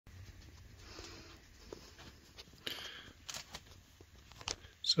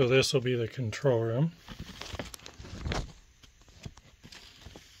So this will be the control room.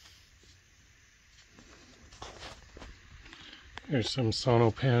 There's some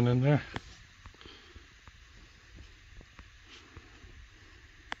Sonopan in there.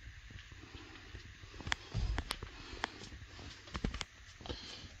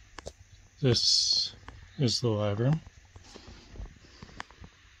 This is the lab room.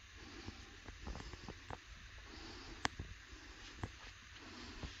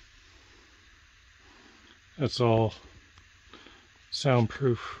 That's all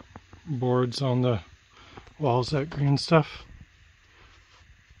soundproof boards on the walls, that green stuff.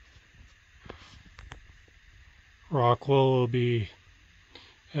 Rockwool will be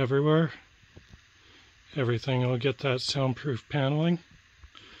everywhere. Everything will get that soundproof paneling.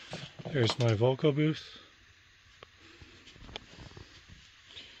 There's my vocal booth.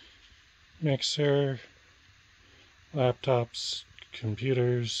 Mixer, laptops,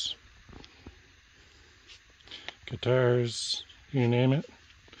 computers, guitars, you name it.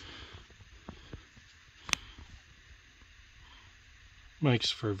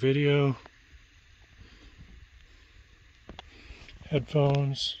 Mics for video.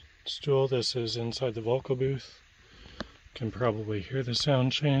 Headphones, stool. This is inside the vocal booth. Can probably hear the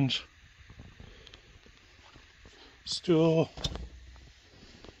sound change. Stool.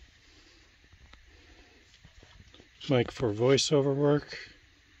 Mic for voiceover work.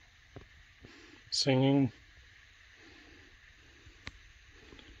 Singing.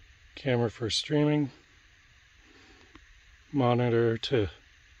 Camera for streaming. Monitor to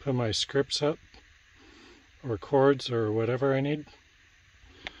put my scripts up, or chords, or whatever I need.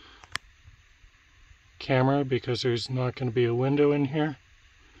 Camera, because there's not going to be a window in here.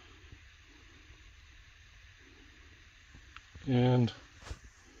 And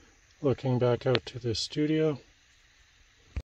looking back out to the studio.